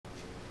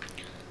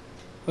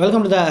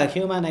Welcome to the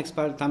human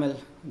expert Tamil.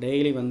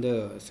 Daily வந்து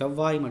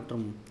செவ்வாய்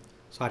மற்றும்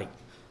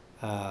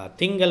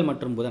திங்கள்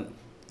மற்றும் புதன்,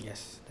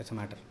 yes that's a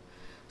matter.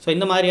 So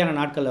இந்த மாதிரியான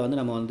நாட்களில் வந்து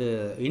நம்ம வந்து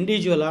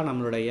இண்டிவிஜுவலாக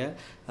நம்மளுடைய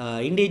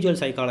இண்டிவிஜுவல்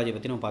சைக்காலஜி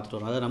பற்றி நம்ம பார்த்துட்டு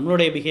வரோம். அதாவது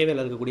நம்மளுடைய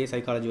பிஹேவியரில் இருக்கக்கூடிய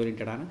சைக்காலஜி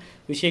ஓரியன்டான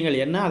விஷயங்கள்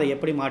என்ன, அதை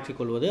எப்படி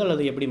மாற்றிக்கொள்வது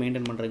அல்லது எப்படி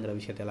மெயின்டைன் பண்ணுறங்கிற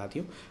விஷயத்தை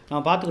எல்லாத்தையும்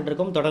நம்ம பார்த்துக்கிட்டு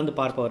இருக்கோம். தொடர்ந்து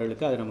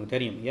பார்ப்பவர்களுக்கு அது நமக்கு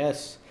தெரியும்.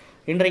 எஸ்,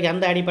 இன்றைக்கு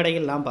அந்த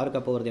அடிப்படையில் நாம்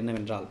பார்க்க போகிறது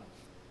என்னவென்றால்,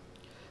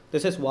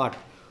 this is what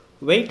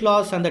weight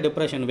loss and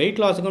depression. Wait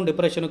லாஸுக்கும்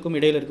டிப்ரெஷனுக்கும்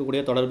இடையில்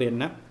இருக்கக்கூடிய தொடர்பு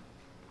என்ன?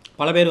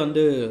 பல பேர்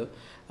வந்து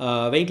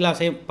வெயிட்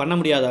லாஸே பண்ண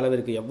முடியாத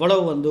அளவிற்கு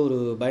எவ்வளவு வந்து ஒரு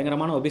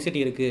பயங்கரமான ஒபிசிட்டி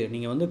இருக்குது,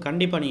 நீங்கள் வந்து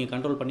கண்டிப்பாக நீங்கள்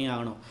கண்ட்ரோல் பண்ணி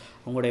ஆகணும்,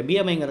 உங்களுடைய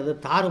பிஎம்ஐங்கிறது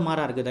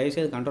தாறுமாறாக இருக்குது,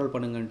 தயவுசெய்து கண்ட்ரோல்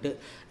பண்ணுங்கன்ட்டு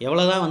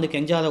எவ்வளோ தான் வந்து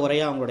கெஞ்சாத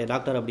குறையாக அவங்களுடைய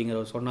டாக்டர்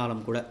அப்படிங்கிற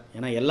சொன்னாலும் கூட,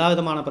 ஏன்னா எல்லா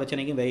விதமான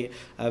பிரச்சனைக்கும்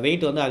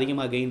வெயிட் வந்து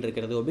அதிகமாக கெயின்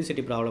இருக்கிறது,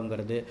 ஒபிசிட்டி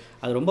ப்ராப்ளம்ங்கிறது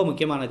அது ரொம்ப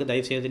முக்கியமானது,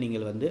 தயவுசெய்து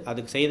நீங்கள் வந்து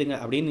அதுக்கு செய்துங்க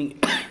அப்படின்னு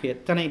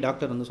எத்தனை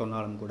டாக்டர் வந்து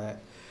சொன்னாலும் கூட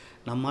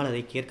நம்மால்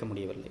அதை கேட்க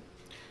முடியவில்லை.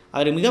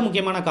 அது மிக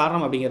முக்கியமான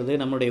காரணம் அப்படிங்கிறது,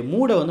 நம்மளுடைய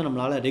மூடை வந்து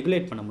நம்மளால்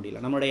ரெகுலேட் பண்ண முடியல,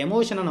 நம்மளுடைய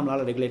எமோஷனை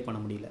நம்மளால் ரெகுலேட் பண்ண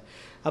முடியல.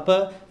 அப்போ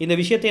இந்த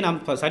விஷயத்தை நாம்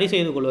சரி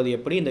செய்து கொள்வது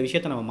எப்படி, இந்த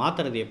விஷயத்தை நம்ம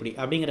மாற்றுறது எப்படி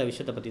அப்படிங்கிற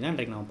விஷயத்தை பற்றி தான்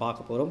இன்றைக்கு நம்ம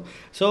பார்க்க போகிறோம்.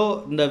 ஸோ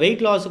இந்த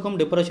வெயிட் லாஸுக்கும்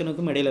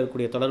டிப்ரெஷனுக்கும் இடையில்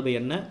இருக்கக்கூடிய தொடர்பு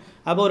என்ன?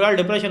 அப்போ ஒரு ஆள்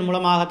டிப்ரெஷன்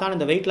மூலமாகத்தான்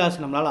இந்த வெயிட் லாஸ்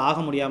நம்மளால்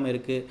ஆக முடியாமல்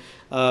இருக்குது,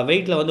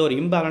 வெயிட்டில் வந்து ஒரு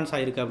இம்பேலன்ஸ்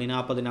ஆகிருக்கு அப்படின்னா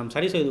அப்போ அதை நாம்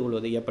சரி செய்து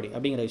கொள்வது எப்படி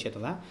அப்படிங்கிற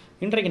விஷயத்தை தான்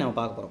இன்றைக்கு நம்ம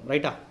பார்க்க போகிறோம்.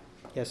 ரைட்டா?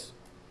 S.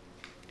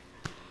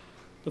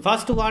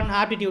 First one,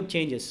 attitude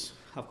changes.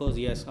 Of course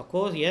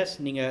S.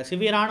 நீங்கள்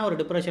சிவியரான ஒரு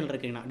டிப்ரெஷன்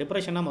இருக்கீங்கன்னா,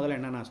 டிப்ரெஷன்னா முதல்ல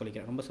என்ன நான்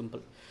சொல்லிக்கிறேன், ரொம்ப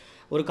சிம்பிள்.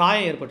 ஒரு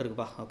காயம்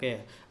ஏற்பட்டிருக்குப்பா, ஓகே,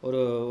 ஒரு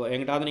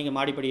எங்கிட்ட வந்து நீங்கள்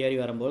மாடிப்படி ஏறி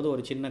வரும்போது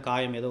ஒரு சின்ன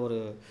காயம், ஏதோ ஒரு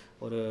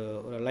ஒரு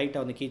ஒரு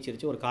லைட்டாக வந்து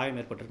கீச்சிருச்சு, ஒரு காயம்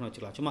ஏற்பட்டிருக்குன்னு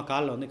வச்சுக்கலாம், சும்மா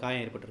காலில் வந்து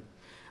காயம் ஏற்பட்டிருக்கு.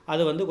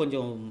 அது வந்து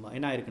கொஞ்சம்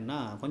என்ன ஆயிருக்குன்னா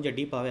கொஞ்சம்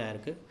டீப்பாகவே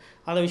ஆயிருக்கு.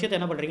 அந்த விஷயத்தை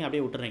என்ன பண்ணுறீங்க,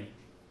 அப்படியே விட்டுறீங்க.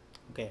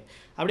 ஓகே,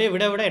 அப்படியே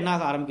விட விட என்ன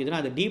ஆக ஆரம்பிக்குதுன்னா,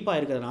 அது டீப்பாக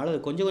இருக்கிறதுனால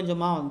அது கொஞ்சம்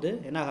கொஞ்சமாக வந்து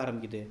என்ன ஆக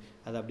ஆரம்பிக்குது,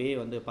 அது அப்படியே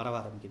வந்து பரவ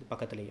ஆரம்பிக்குது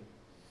பக்கத்துலேயே.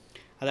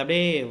 அது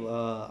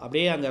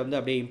அப்படியே அங்கே வந்து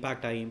அப்படியே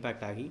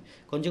இம்பேக்ட் ஆகி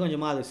கொஞ்சம்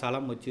கொஞ்சமாக அது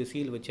சலம் வச்சு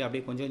சீல் வச்சு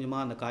அப்படியே கொஞ்சம்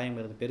கொஞ்சமாக அந்த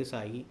காயங்கிறது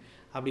பெருசாகி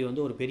அப்படி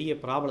வந்து ஒரு பெரிய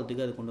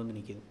ப்ராப்ளத்துக்கு அது கொண்டு வந்து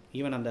நிற்கிது.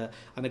 ஈவன்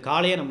அந்த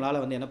காலையை நம்மளால்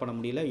வந்து என்ன பண்ண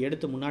முடியல,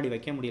 எடுத்து முன்னாடி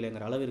வைக்க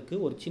முடியலைங்கிற அளவிற்கு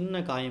ஒரு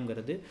சின்ன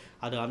காயங்கிறது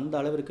அது அந்த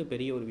அளவிற்கு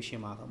பெரிய ஒரு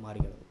விஷயமாக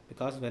மாறுகிறது.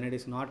 Because when it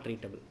is not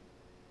treatable.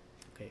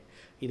 Okay,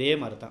 இதே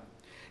மாதிரி தான்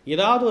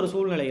ஏதாவது ஒரு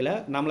சூழ்நிலையில்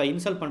நம்மளை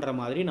இன்சல்ட் பண்ணுற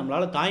மாதிரி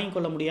நம்மளால் தாங்கிக்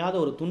கொள்ள முடியாத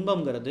ஒரு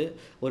துன்பங்கிறது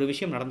ஒரு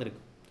விஷயம்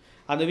நடந்திருக்கு.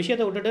 அந்த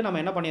விஷயத்தை விட்டுட்டு நம்ம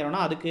என்ன பண்ணிடுறோம்னா,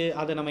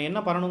 அதை நம்ம என்ன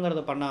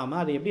பண்ணணுங்கிறத பண்ணாமல்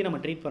அதை எப்படி நம்ம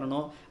ட்ரீட்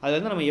பண்ணணும், அது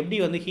வந்து நம்ம எப்படி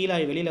வந்து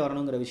ஹீலாகி வெளியில்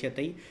வரணுங்கிற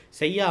விஷயத்தை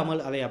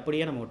செய்யாமல் அதை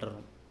அப்படியே நம்ம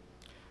விட்டுறோம்.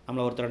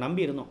 நம்மளை ஒருத்தரை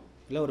நம்பி இருந்தோம்,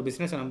 இல்லை ஒரு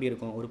பிஸ்னஸை நம்பி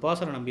இருக்கோம், ஒரு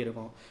பர்சனை நம்பி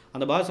இருக்கோம்,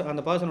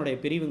 அந்த பர்சனுடைய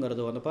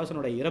பிரிவுங்கிறதோ, அந்த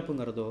பர்சனுடைய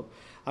இறப்புங்கிறதோ,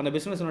 அந்த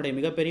பிஸ்னஸினுடைய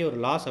மிகப்பெரிய ஒரு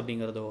லாஸ்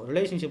அப்படிங்கிறதோ,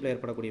 ரிலேஷன்ஷிப்பில்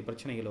ஏற்படக்கூடிய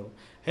பிரச்சனைகளோ,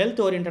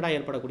 ஹெல்த் ஓரியன்டாக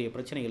ஏற்படக்கூடிய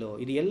பிரச்சனைகளோ,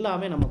 இது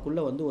எல்லாமே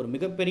நமக்குள்ளே வந்து ஒரு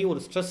மிகப்பெரிய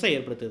ஒரு ஸ்ட்ரெஸ்ஸை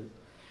ஏற்படுத்துது.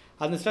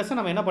 அந்த ஸ்ட்ரெஸ்ஸை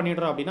நம்ம என்ன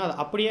பண்ணிடுறோம் அப்படின்னா, அதை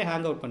அப்படியே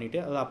ஹேங் அவுட் பண்ணிவிட்டு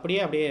அதை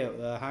அப்படியே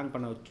ஹேங்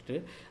பண்ண வச்சுட்டு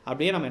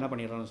அப்படியே நம்ம என்ன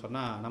பண்ணிடுறோம்னு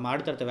சொன்னால் நம்ம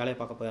அடுத்தடுத்த வேலையை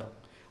பார்க்க போயிடும்.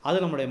 அது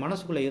நம்மளுடைய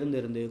மனசுக்குள்ளே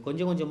இருந்து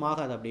கொஞ்சம்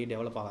கொஞ்சமாக அது அப்படியே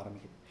டெவலப் ஆக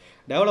ஆரம்பிக்குது.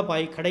 டெவலப்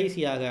ஆகி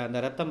கடைசியாக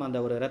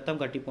அந்த ஒரு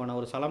ரத்தம் கட்டிப்போன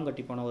ஒரு சலம்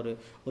கட்டிப்போன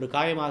ஒரு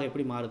காயமாக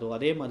எப்படி மாறுதோ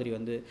அதே மாதிரி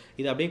வந்து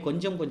இது அப்படியே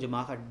கொஞ்சம்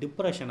கொஞ்சமாக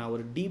டிப்ரெஷனாக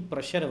ஒரு டீப்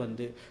ப்ரெஷரை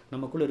வந்து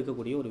நமக்குள்ளே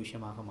இருக்கக்கூடிய ஒரு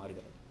விஷயமாக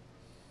மாறுகிறது.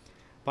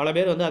 பல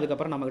பேர் வந்து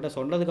அதுக்கப்புறம் நம்மக்கிட்ட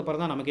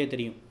சொன்னதுக்கப்புறம் தான் நமக்கே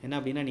தெரியும் என்ன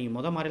அப்படின்னா,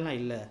 நீங்கள் மாதிரிலாம்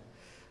இல்லை,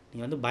 நீ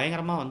வந்து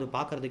பயங்கரமாக வந்து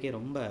பார்க்குறதுக்கே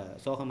ரொம்ப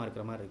சோகமாக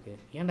இருக்கிற மாதிரி இருக்குது,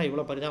 ஏன்டா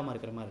இவ்வளோ பரிதாபமாக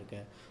இருக்கிற மாதிரி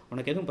இருக்குது,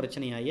 உனக்கு எதுவும்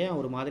பிரச்சனையா, ஏன்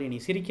ஒரு மாதிரி நீ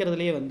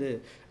சிரிக்கிறதுலேயே வந்து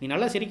நீ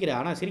நல்லா சிரிக்கிற,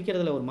 ஆனால்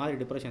சிரிக்கிறதுல ஒரு மாதிரி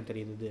டிப்ரெஷன்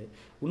தெரியுது,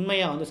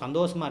 உண்மையாக வந்து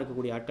சந்தோஷமாக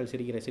இருக்கக்கூடிய ஆட்கள்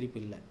சிரிக்கிற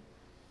சிரிப்பு இல்லை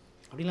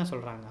அப்படின்லாம்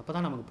சொல்கிறாங்க. அப்போ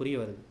தான் நமக்கு புரிய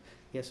வருது,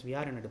 S we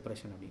are in a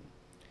depression அப்படின்னு.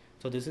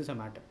 So this is a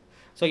matter.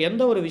 So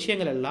எந்த ஒரு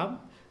விஷயங்கள் எல்லாம்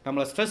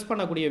நம்மளை ஸ்ட்ரெஸ்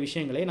பண்ணக்கூடிய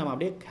விஷயங்களை நம்ம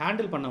அப்படியே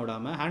ஹேண்டில்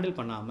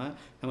பண்ணாமல்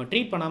நம்ம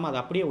ட்ரீட் பண்ணாமல் அதை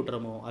அப்படியே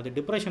விட்டுறோமோ, அது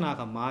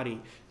டிப்ரெஷனாக மாறி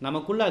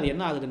நமக்குள்ளே அது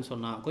என்ன ஆகுதுன்னு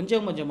சொன்னால்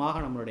கொஞ்சம்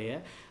கொஞ்சமாக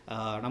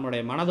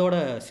நம்மளுடைய மனதோடு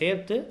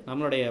சேர்த்து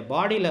நம்மளுடைய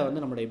பாடியில்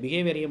வந்து நம்மளுடைய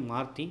பிஹேவியரையும்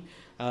மாற்றி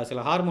சில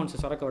ஹார்மோன்ஸை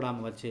சுரக்க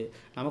விடாமல் வச்சு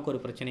நமக்கு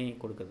ஒரு பிரச்சனையை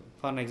கொடுக்குது.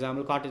 ஃபார்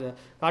எக்ஸாம்பிள்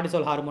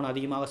கார்டிசோல் ஹார்மோன்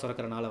அதிகமாக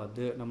சுரக்கிறனால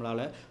வந்து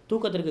நம்மளால்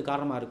தூக்கத்திற்கு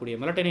காரணமாக இருக்கக்கூடிய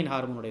மெலட்டனின்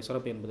ஹார்மோனுடைய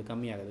சுரப்பு என்பது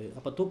கம்மியாகுது.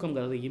 அப்போ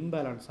தூக்கங்கிறது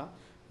இம்பேலன்ஸாக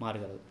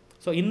மாறுகிறது.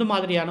 ஸோ இந்த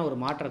மாதிரியான ஒரு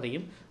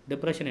மாற்றத்தையும்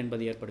டிப்ரெஷன்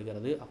என்பது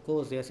ஏற்படுகிறது.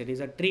 Of course S, it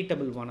is a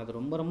treatable one. அது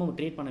ரொம்ப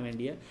ட்ரீட் பண்ண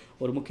வேண்டிய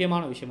ஒரு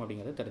முக்கியமான விஷயம்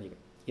அப்படிங்கிறது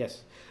தெரிஞ்சுக்கணும். எஸ்.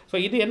 ஸோ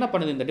இது என்ன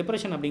பண்ணுது, இந்த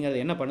டிப்ரெஷன் அப்படிங்கிறது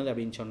என்ன பண்ணுது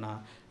அப்படின்னு சொன்னால்,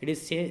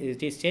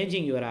 it is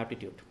changing your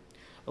aptitude.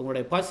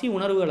 உங்களுடைய பசி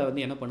உணர்வுகளை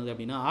வந்து என்ன பண்ணுது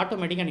அப்படின்னா,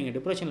 ஆட்டோமேட்டிக்காக நீங்கள்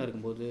டிப்ரெஷனில்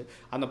இருக்கும்போது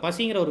அந்த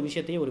பசிங்கிற ஒரு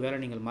விஷயத்தையே ஒரு வேளை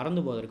நீங்கள்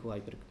மறந்து போவதற்கு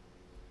வாய்ப்பு இருக்குது.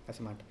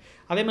 கஷ்டமாட்டு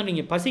அதே மாதிரி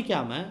நீங்கள்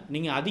பசிக்காமல்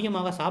நீங்கள்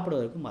அதிகமாக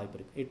சாப்பிடுவதற்கும் வாய்ப்பு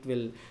இருக்குது. It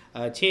will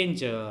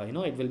change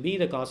it will be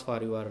the cause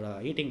for your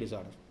eating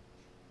disorder.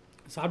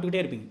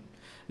 சாப்பிட்டுக்கிட்டே இருப்பீங்க,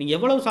 நீங்கள்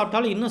எவ்வளவு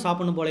சாப்பிட்டாலும் இன்னும்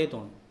சாப்பிடணும் போலே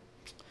தோணும்.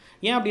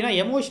 ஏன் அப்படின்னா,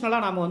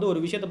 எமோஷ்னலாக நம்ம வந்து ஒரு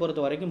விஷயத்தை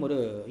பொறுத்த வரைக்கும் ஒரு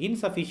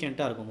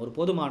இன்சஃபிஷியண்ட்டாக இருக்கும், ஒரு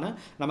போதுமான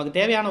நமக்கு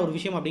தேவையான ஒரு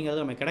விஷயம்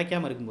அப்படிங்கிறது நமக்கு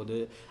கிடைக்காமல் இருக்கும்போது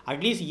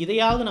அட்லீஸ்ட்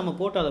இதையாவது நம்ம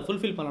போட்டு அதை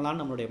ஃபுல்ஃபில்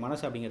பண்ணலான்னு நம்மளுடைய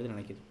மனசு அப்படிங்கிறது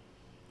நினைக்கிது.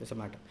 It's a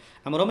matter.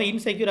 நம்ம ரொம்ப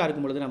இன்செக்யூராக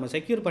இருக்கும் பொழுது நம்ம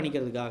செக்யூர்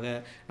பண்ணிக்கிறதுக்காக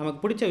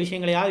நமக்கு பிடிச்ச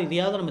விஷயங்களையாவது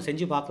இதையாவது நம்ம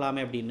செஞ்சு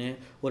பார்க்கலாமே அப்படின்னு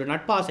ஒரு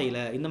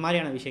நட்பாசையில் இந்த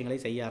மாதிரியான விஷயங்களை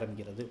செய்ய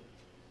ஆரம்பிக்கிறது.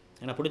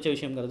 ஏன்னா பிடிச்ச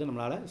விஷயங்கிறது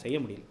நம்மளால் செய்ய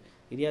முடியல,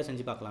 இதையாவது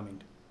செஞ்சு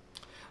பார்க்கலாமேன்ட்டு.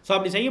 ஸோ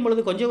அப்படி செய்யும்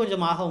பொழுது கொஞ்சம்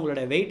கொஞ்சமாக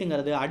உங்களோட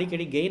வெயிட்டுங்கிறது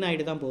அடிக்கடி கெயின்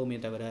ஆகிட்டு தான் போகுமே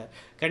தவிர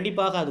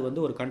கண்டிப்பாக அது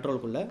வந்து ஒரு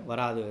கண்ட்ரோலுக்குள்ளே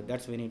வராது.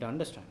 That's we need to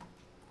understand.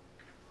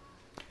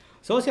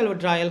 Social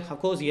withdrawal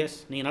of course S.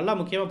 நீங்கள் நல்லா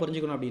முக்கியமாக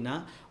புரிஞ்சுக்கணும் அப்படின்னா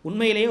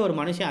உண்மையிலேயே ஒரு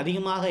மனுஷன்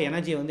அதிகமாக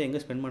எனர்ஜியை வந்து எங்கே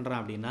ஸ்பெண்ட்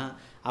பண்ணுறான் அப்படின்னா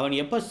அவன்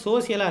எப்போ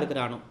சோசியலாக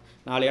இருக்கிறானோ,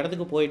 4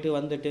 இடத்துக்கு போயிட்டு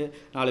வந்துட்டு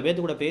 4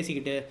 பேர்த்து கூட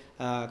பேசிக்கிட்டு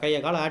கையை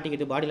காலை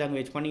ஆட்டிக்கிட்டு பாடி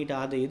லாங்குவேஜ் பண்ணிக்கிட்டு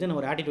அது இதுன்னு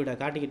ஒரு ஆட்டிடியூடை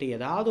காட்டிக்கிட்டு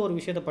ஏதாவது ஒரு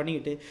விஷயத்தை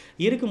பண்ணிக்கிட்டு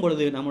இருக்கும்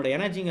பொழுது நம்மளோட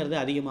எனர்ஜிங்கிறது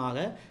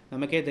அதிகமாக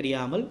நமக்கே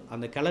தெரியாமல்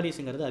அந்த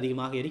கேலரிஸுங்கிறது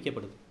அதிகமாக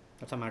எரிக்கப்படுது.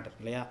 தட்ஸ் அ மேட்டர்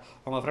இல்லையா?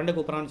 உங்கள் ஃப்ரெண்டு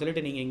கூப்பிட்றான்னு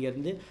சொல்லிட்டு நீங்கள்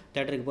இங்கேருந்து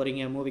தேட்டருக்கு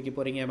போகிறீங்க, மூவிக்கு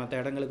போகிறீங்க, மற்ற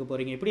இடங்களுக்கு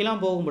போகிறீங்க,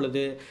 இப்படிலாம் போகும்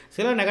பொழுது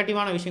சில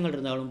நெகட்டிவான விஷயங்கள்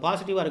இருந்தாலும்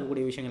பாசிட்டிவாக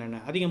இருக்கக்கூடிய விஷயங்கள் என்ன,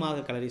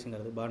 அதிகமாக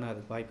கேலரிஸுங்கிறது பர்ன்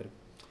ஆகிறதுக்கு வாய்ப்பு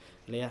இருக்குது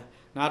இல்லையா?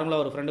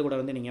 நார்மலாக ஒரு ஃப்ரெண்டு கூட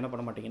வந்து நீங்கள் என்ன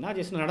பண்ண மாட்டீங்கன்னா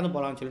ஜஸ்ட் நடந்து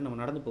போகலான்னு சொல்லி நம்ம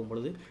நடந்து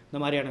போகும்பொழுது இந்த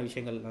மாதிரியான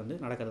விஷயங்கள் வந்து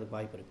நடக்கிறதுக்கு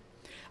வாய்ப்பு இருக்குது.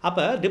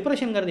 அப்போ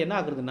டிப்ரெஷனுங்கிறது என்ன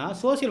ஆகுதுன்னா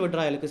சோசியல்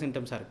விட்ராயலுக்கு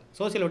சிம்டம்ஸாக இருக்குது.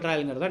 சோசியல்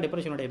விட்ராயலுங்கிறது தான்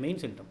டிப்ரெஷனுடைய மெயின்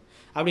சிம்டம்.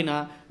 அப்படின்னா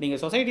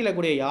நீங்கள் சொசைட்டியில்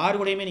கூடிய யார்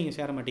கூடயுமே நீங்கள்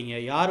சேர மாட்டீங்க,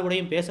 யார்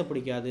கூடயும் பேச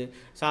பிடிக்காது,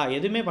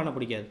 எதுவுமே பண்ண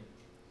பிடிக்காது.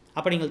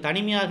 அப்போ நீங்கள்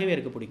தனிமையாகவே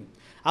இருக்க பிடிக்கும்.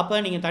 அப்போ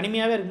நீங்கள்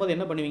தனிமையாகவே இருக்கும்போது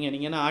என்ன பண்ணுவீங்க?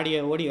 நீங்கள்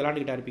என்ன ஓடி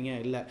விளாண்டுக்கிட்டா இருப்பீங்க?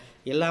 இல்லை,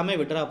 எல்லாமே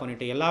விட்ரா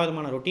பண்ணிவிட்டு எல்லா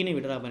விதமான ரொட்டீனையும்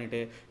விட்ரா பண்ணிவிட்டு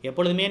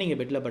எப்பொழுதுமே நீங்கள்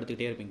பெட்டில்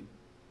படுத்துக்கிட்டே இருப்பீங்க.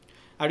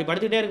 அப்படி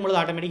படுத்துக்கிட்டே இருக்கும்போது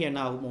ஆட்டோமேட்டிக்காக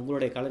என்ன ஆகும்?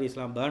 உங்களுடைய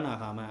கலரிஸ்லாம் பேர்ன்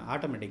ஆகாமல்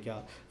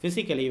ஆட்டோமேட்டிக்காக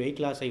ஃபிசிக்கலி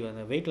வெயிட்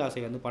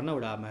லாஸை வந்து பண்ண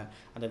விடாமல்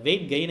அந்த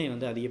வெயிட் கெயினை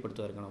வந்து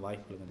அதிகப்படுத்துவதற்கான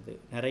வாய்ப்புங்கிறது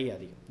நிறைய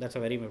அதிகம். That's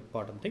a very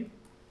important thing.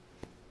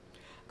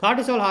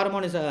 Cortisol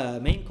hormone is a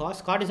main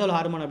cos. Cortisol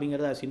hormone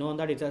அப்படிங்கிறது as you know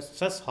that it's a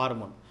stress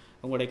hormone.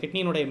 உங்களுடைய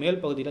கிட்னியினுடைய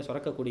மேல் பகுதியில்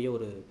சுரக்கக்கூடிய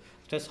ஒரு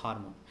ஸ்ட்ரெஸ்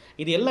ஹார்மோன்.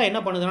 இது எல்லாம் என்ன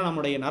பண்ணுதுன்னா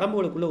நம்மளுடைய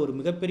நரம்புகளுக்குள்ளே ஒரு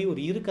மிகப்பெரிய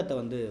ஒரு இறுக்கத்தை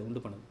வந்து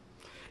உண்டு பண்ணுது.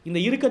 இந்த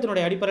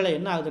இறுக்கத்தினுடைய அடிப்படையில்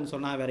என்ன ஆகுதுன்னு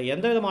சொன்னால் வேறு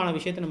எந்த விதமான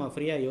விஷயத்தை நம்ம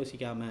ஃப்ரீயாக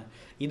யோசிக்காமல்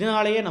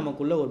இதனாலேயே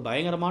நமக்குள்ளே ஒரு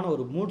பயங்கரமான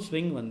ஒரு மூட்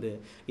ஸ்விங் வந்து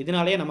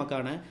இதனாலேயே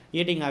நமக்கான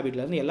ஈட்டிங்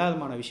ஹேபிட்லேருந்து எல்லா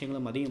விதமான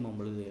விஷயங்களும் அதிகமாகும்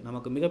பொழுது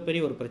நமக்கு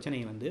மிகப்பெரிய ஒரு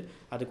பிரச்சனையை வந்து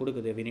அது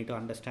கொடுக்குது. we need to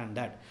understand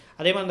that.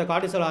 அதே மாதிரி அந்த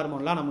கார்டிசால்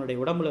ஹார்மோன்லாம் நம்மளுடைய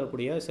உடம்புல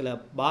இருக்கக்கூடிய சில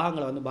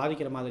பாகங்களை வந்து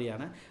பாதிக்கிற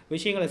மாதிரியான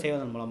விஷயங்களை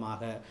செய்வதன்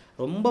மூலமாக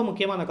ரொம்ப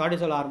முக்கியமாக அந்த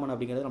கார்டிசால் ஹார்மோன்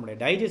அப்படிங்கிறது நம்மளுடைய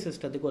டைஜஸ்ட்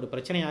சிஸ்டத்துக்கு ஒரு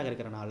பிரச்சனையாக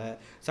இருக்கிறனால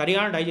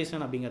சரியான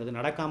டைஜஷன் அப்படிங்கிறது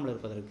நடக்காமல்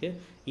இருப்பதற்கு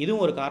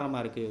இதுவும் ஒரு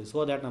காரணமாக இருக்குது. ஸோ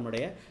தட்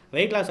நம்மளுடைய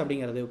வெயிட் லாஸ்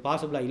அப்படிங்கிறது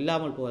பாசிபிளாக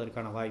இல்லாமல்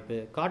போவதற்கான வாய்ப்பு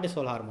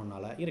கார்டிசால்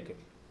ஹார்மோனால் இருக்குது.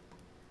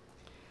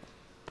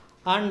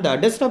 And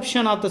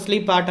டிஸ்டர்ப்ஷன் of the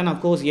sleep pattern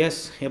of course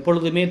S.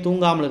 எப்பொழுதுமே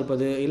தூங்காமல்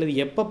இருப்பது இல்லை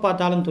எப்போ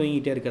பார்த்தாலும்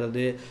தூங்கிட்டே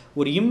இருக்கிறது,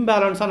 ஒரு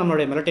இம்பேலன்ஸாக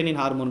நம்மளுடைய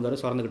மெலட்டோனின்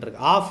ஹார்மோன்கிறது சுரந்துக்கிட்டு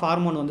இருக்குது. ஆஃப்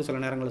ஹார்மோன் வந்து சில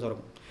நேரங்களில்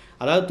சுரக்கும்.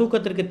 அதாவது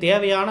தூக்கத்திற்கு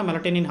தேவையான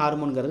மெலட்டோனின்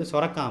ஹார்மோன்கிறது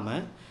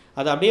சுரக்காமல்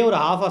அது அப்படியே ஒரு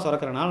ஆஃபாக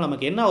சுரக்கிறனால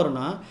நமக்கு என்ன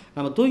வரும்னா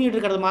நம்ம தூங்கிட்டு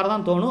இருக்கிறது மாதிரி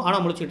தான் தோணும்,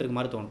 ஆனால் முழிச்சிட்டு இருக்க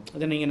மாதிரி தோணும்.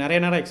 இதை நீங்கள் நிறைய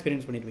நேரம்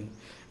எக்ஸ்பீரியன்ஸ் பண்ணியிருப்பீங்க.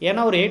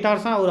 ஏன்னா ஒரு 8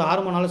 hours தான் ஒரு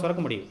ஹார்மோனால்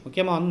சுரக்க முடியும்,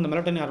 முக்கியமாக வந்து இந்த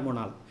மெலட்டோனின்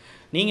ஹார்மோனால்.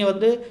 நீங்கள்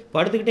வந்து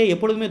படுத்துக்கிட்டே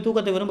எப்பொழுதுமே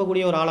தூக்கத்தை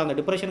விரும்பக்கூடிய ஒரு ஆள், அந்த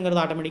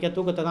டிப்ரெஷனுங்கிறது ஆட்டோமேட்டிக்காக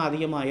தூக்கத்தை தான்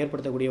அதிகமாக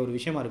ஏற்படுத்தக்கூடிய ஒரு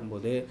விஷயமா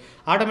இருக்கும்போது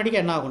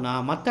ஆட்டோமேட்டிக்காக என்ன ஆகும்னா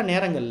மற்ற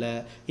நேரங்களில்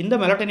இந்த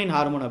மெலட்டோனின்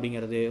ஹார்மோன்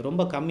அப்படிங்கிறது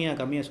ரொம்ப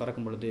கம்மியாக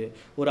சுரக்கும் பொழுது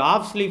ஒரு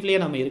ஆஃப் ஸ்லீப்லேயே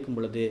நம்ம இருக்கும்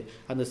பொழுது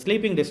அந்த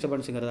ஸ்லீப்பிங்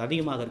டிஸ்டர்பன்ஸுங்கிறது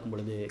அதிகமாக இருக்கும்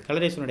பொழுது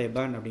கலரேஷனுடைய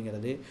பேர்ன்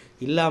அப்படிங்கிறது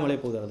இல்லாமலே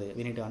போகிறது.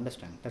 we need to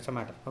understand. that's a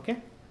matter. okay.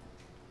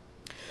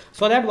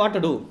 So that what to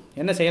two,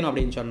 என்ன செய்யணும்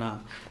அப்படின்னு சொன்னால்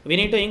we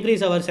need to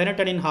increase our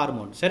serotonin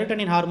hormone.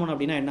 செரோட்டனின் hormone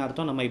அப்படின்னா என்ன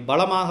அர்த்தம்? நம்மை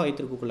பலமாக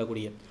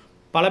வைத்திருக்கக்கூடிய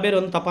பல பேர்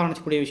வந்து தப்பாக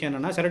நினச்சக்கூடிய விஷயம்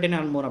என்னென்னா செரோட்டனின்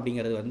ஹார்மோன்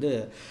அப்படிங்கிறது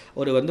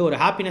வந்து ஒரு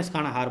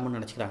ஹாப்பினஸ்க்கான ஹார்மோன்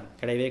நினச்சிக்கிறாங்க.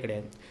 கிடையவே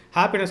கிடையாது.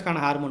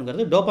 ஹாப்பினஸ்க்கான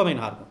ஹார்மோனுங்கிறது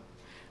டோபமைன் ஹார்மோன்.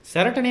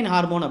 செரோட்டனின்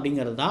ஹார்மோன்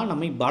அப்படிங்கிறது தான்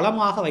நம்மை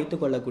பலமாக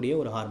வைத்துக்கொள்ளக்கூடிய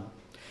ஒரு ஹார்மோன்.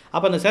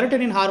 அப்போ அந்த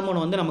செரோட்டனின்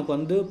ஹார்மோன் வந்து நமக்கு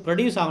வந்து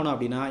ப்ரொடியூஸ் ஆகணும்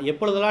அப்படின்னா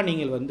எப்பொழுதெல்லாம்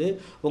நீங்கள் வந்து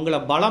உங்களை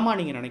பலமாக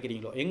நீங்கள்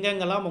நினைக்கிறீங்களோ,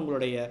 எங்கெங்கெல்லாம்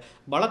உங்களுடைய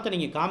பலத்தை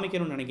நீங்கள்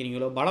காமிக்கணும்னு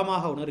நினைக்கிறீங்களோ,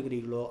 பலமாக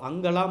உணர்கிறீங்களோ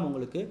அங்கெல்லாம்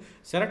உங்களுக்கு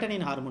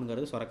செரோட்டனின்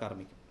ஹார்மோனுங்கிறது சுரக்க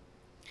ஆரம்பிக்கும்.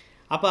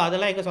 அப்போ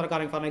அதெல்லாம் எங்கே சுரக்க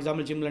ஆரம்பிக்கும்? ஃபார்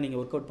எக்ஸாம்பிள் ஜிம்மில் நீங்கள்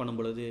ஒர்க் அவுட் பண்ணும்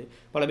பொழுது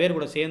பல பேர்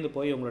கூட சேர்ந்து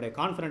போய் உங்களுடைய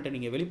கான்ஃபிடென்ட்டை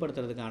நீங்கள்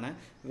வெளிப்படுத்துறதுக்கான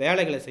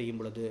வேலைகளை செய்யும்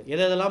பொழுது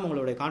எதெல்லாம்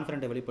உங்களுடைய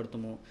கான்ஃபிடென்ட்டை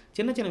வெளிப்படுத்துமோ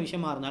சின்ன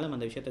விஷயமா இருந்தாலும்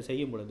அந்த விஷயத்தை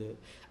செய்யும் பொழுது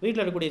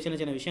வீட்டில் இருக்கக்கூடிய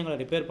சின்ன விஷயங்களை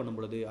ரிப்பேர் பண்ணும்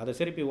பொழுது அதை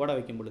திருப்பி ஓட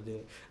வைக்கும் பொழுது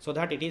so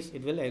that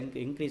it will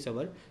increase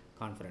our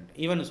confident.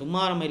 Even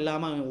சும்மா நம்ம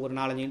இல்லாமல் ஒரு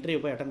 4-5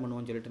 இன்டர்வியூ போய் அட்டன்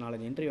பண்ணுவோம்னு சொல்லிட்டு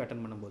 4-5 இன்டர்வியூ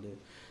அட்டன் பண்ணும்போது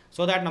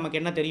ஸோ தட் நமக்கு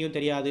என்ன தெரியும்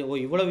தெரியாது,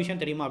 இவ்வளோ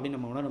விஷயம் தெரியுமா அப்படின்னு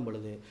நம்ம உணரும்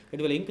பொழுது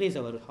it will increase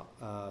our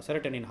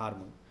செரோட்டனின்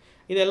hormone.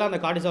 இதெல்லாம் அந்த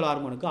கார்டிசால்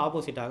ஹார்மோனுக்கு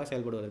ஆப்போசிட்டாக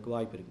செயல்படுவதற்கு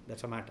வாய்ப்பு இருக்குது.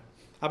 That's a matter.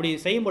 அப்படி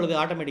செய்யும் பொழுது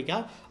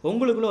ஆட்டோமேட்டிக்காக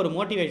உங்களுக்குள்ள ஒரு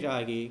மோட்டிவேஷன்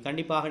ஆகி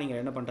கண்டிப்பாக நீங்கள்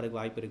என்ன பண்ணுறதுக்கு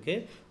வாய்ப்பு இருக்குது,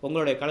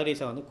 உங்களுடைய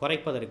கலரிஸை வந்து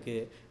குறைப்பதற்கு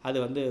அது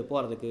வந்து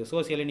போகிறதுக்கு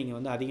சோசியலி நீங்கள்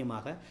வந்து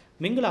அதிகமாக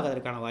மிங்கிள்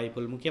ஆகிறதுக்கான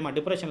வாய்ப்புகள், முக்கியமாக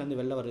டிப்ரெஷன்லேருந்து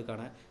வெளில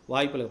வர்றதுக்கான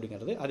வாய்ப்புகள்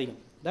அப்படிங்கிறது அதிகம்.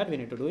 That we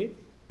need to do it.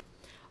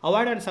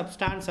 Avoid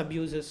substance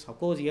abuses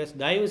of course S.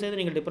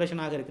 தயவுசெய்து நீங்கள்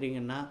டிப்ரெஷனாக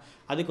இருக்கிறீங்கன்னா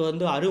அதுக்கு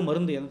வந்து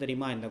மருந்து என்ன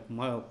தெரியுமா? இந்த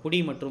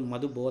குடி மற்றும்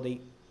மது போதை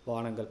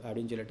பானங்கள்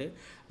அப்படின்னு சொல்லிட்டு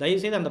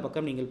தயவுசெய்து அந்த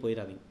பக்கம் நீங்கள்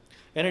போயிடாதீங்க.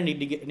 ஏன்னா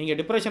நீங்கள்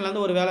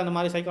டிப்ரெஷன்லேருந்து ஒரு வேலை இந்த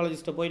மாதிரி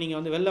சைக்காலஜிஸ்ட்டை போய் நீங்கள்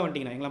வந்து வெளில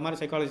வந்துட்டீங்கன்னா எங்களை மாதிரி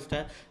சைக்காலஜிஸ்ட்டை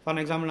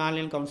ஃபார் எக்ஸாம்பிள்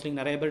ஆன்லைன் கவுன்சிலிங்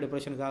நிறைய பேர்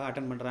டிப்ரெஷனுக்காக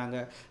அட்டன் பண்ணுறாங்க.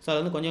 ஸோ அது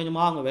வந்து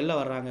கொஞ்சமாக அவங்க வெளில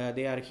வர்றாங்க,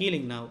 they are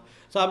healing now.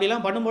 So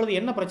அப்படிலாம் பண்ணும்பொழுது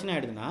என்ன பிரச்சனை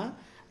ஆகிடுதுன்னா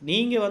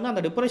நீங்கள் வந்து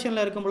அந்த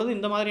டிப்ரெஷனில் இருக்கும்பொழுது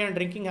இந்த மாதிரியான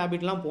ட்ரிங்கிங்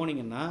ஹேபிட்லாம்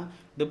போனீங்கன்னா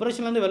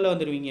டிப்ரெஷன்லேருந்து வெளில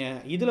வந்துடுவீங்க.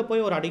 இதில்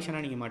போய் ஒரு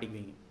அடிக்ஷனாக நீங்கள்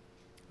மாட்டிக்குவீங்க.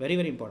 Very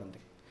very important.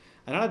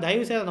 அதனால்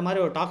தயவுசெய்து அந்த மாதிரி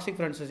ஒரு டாக்ஸிக்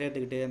ஃப்ரெண்ட்ஸை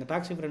சேர்த்துக்கிட்டு அந்த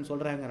டாக்ஸிக் ஃப்ரெண்ட்ஸ்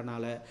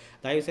சொல்கிறாங்கிறனால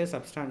தயவுசெய்து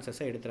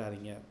சப்ஸ்டான்சஸை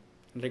எடுத்துடாதீங்க.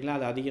 இன்றைக்கெலாம்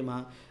அது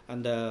அதிகமாக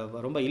அந்த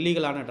ரொம்ப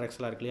இல்லீகலான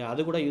ட்ரக்ஸ்லாம் இருக்கு இல்லையா,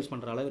 அது கூட யூஸ்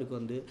பண்ணுற அளவுக்கு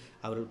வந்து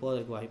அவர்கள்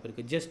போவதற்கு வாய்ப்பு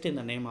இருக்குது. ஜஸ்ட்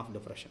இந்த நேம் ஆஃப்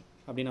டிப்ரெஷன்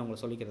அப்படின்னு அவங்களை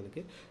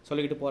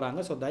சொல்லிக்கிட்டு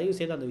போகிறாங்க. ஸோ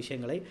தயவுசெய்து அந்த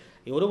விஷயங்களை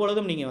ஒரு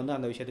பொழுதும் நீங்கள் வந்து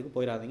அந்த விஷயத்துக்கு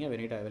போயிடாதீங்க.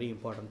 Very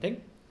important thing.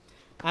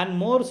 And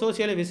more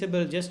socially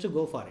visible, just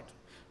go for it.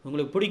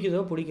 உங்களுக்கு பிடிக்குதோ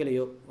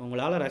பிடிக்கலையோ,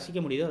 உங்களால் ரசிக்க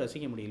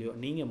முடியலையோ,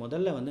 நீங்கள்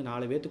முதல்ல வந்து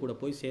 4 பேர்த்து கூட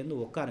போய் சேர்ந்து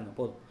உட்காருங்க.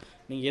 போதும்,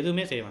 நீங்கள்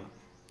எதுவுமே செய்ய வேணாம்.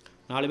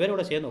 4 பேர்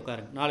கூட சேர்ந்து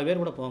உட்காருங்க. 4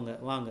 பேர் கூட போங்க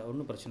வாங்க,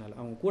 ஒன்றும் பிரச்சனை இல்லை.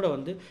 அவங்க கூட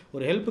வந்து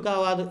ஒரு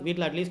ஹெல்ப்புக்காவது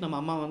வீட்டில் அட்லீஸ்ட் நம்ம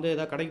அம்மா வந்து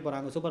ஏதாவது கடைக்கு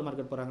போகிறாங்க, சூப்பர்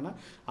மார்க்கெட் போகிறாங்கன்னா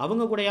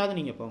அவங்க கூடயாவது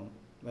நீங்கள் போங்க.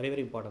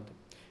 Very important.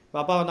 இப்போ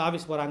அப்பா வந்து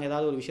ஆஃபீஸ் போகிறாங்க,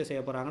 ஏதாவது ஒரு விஷயம்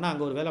செய்ய போகிறாங்கன்னா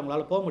அங்கே ஒரு வேலை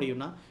உங்களால் போக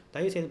முடியும்னா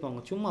தயவு செய்து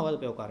போங்க. சும்மாவது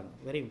போய் உட்காருங்க.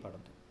 Very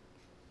important.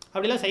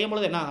 அப்படிலாம்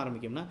செய்யும்பொழுது என்ன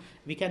ஆரம்பிக்கும்னா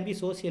we can be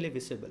socially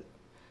visible.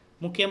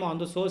 முக்கியமாக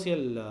வந்து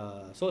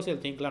சோசியல்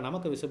திங்க்லாம்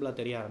நமக்கு விசிபிளாக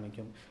தெரிய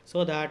ஆரம்பிக்கும்.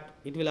 So that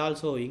it will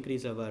also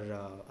increase our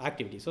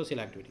activity,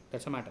 social activity.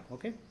 That's a matter.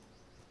 Okay.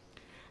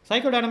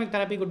 Psychodynamic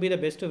therapy could be the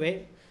best way.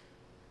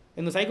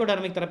 இந்த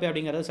சைக்கோடைனமிக் தெரப்பி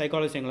அப்படிங்கிறது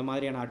சைக்காலஜிஸ்ட் எங்களை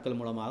மாதிரியான ஆட்கள்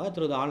மூலமாக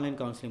த்ரூ த ஆன்லைன்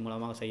கவுன்சிலிங்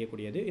மூலமாக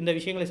செய்யக்கூடியது. இந்த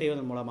விஷயங்களை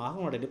செய்வதன் மூலமாக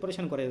உங்களோட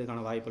டிப்ரெஷன்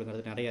குறையிறதுக்கான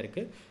வாய்ப்புங்கிறது நிறைய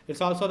இருக்குது.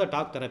 It's also the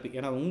talk therapy.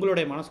 ஏன்னா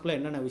உங்களுடைய மனசுக்குள்ளே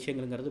என்னென்ன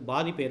விஷயங்கள்ங்கிறது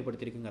பாதிப்பு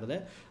ஏற்படுத்தியிருக்குங்கிறத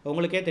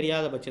உங்களுக்கே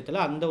தெரியாத பட்சத்தில்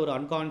அந்த ஒரு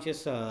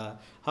அன்கான்ஷியஸ்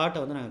ஹார்ட்டை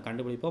வந்து நாங்கள்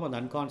கண்டுபிடிப்போம். அந்த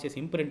அன்கான்ஷியஸ்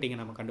இம்ப்ரிண்டிங்கை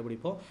நம்ம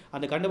கண்டுபிடிப்போம்.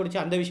 அந்த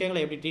கண்டுபிடிச்சி அந்த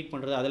விஷயங்களை எப்படி ட்ரீட்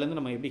பண்ணுறது, அதுலேருந்து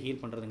நம்ம எப்படி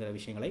ஹீல் பண்ணுறதுங்கிற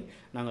விஷயங்களை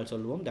நாங்கள்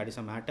சொல்லுவோம். That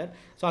is a matter.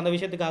 So அந்த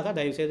விஷயத்துக்காக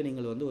தயவுசெய்து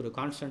நீங்கள் வந்து ஒரு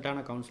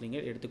கான்ஸ்டன்ட்டான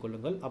கவுன்சிலிங்கை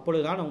எடுத்துக்கொள்ளுங்கள்.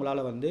 அப்பொழுது தான்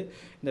உங்களால் வந்து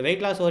இந்த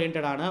வெயிட் லாஸ்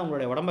ஓரியன்டான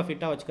உங்களுடைய உடம்பை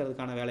ஃபிட்டாக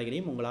வச்சுக்கிறதுக்கான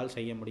வேலைகளையும் உங்களால்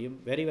செய்ய முடியும்.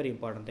 Very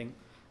important thing.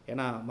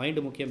 ஏன்னா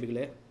மைண்டு முக்கியம்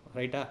பிகிலே,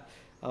 ரைட்டா?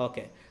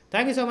 Okay.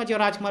 Thank you so much.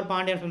 Your Rajkumar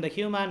Pandian from the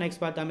human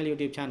expert Tamil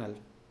YouTube channel.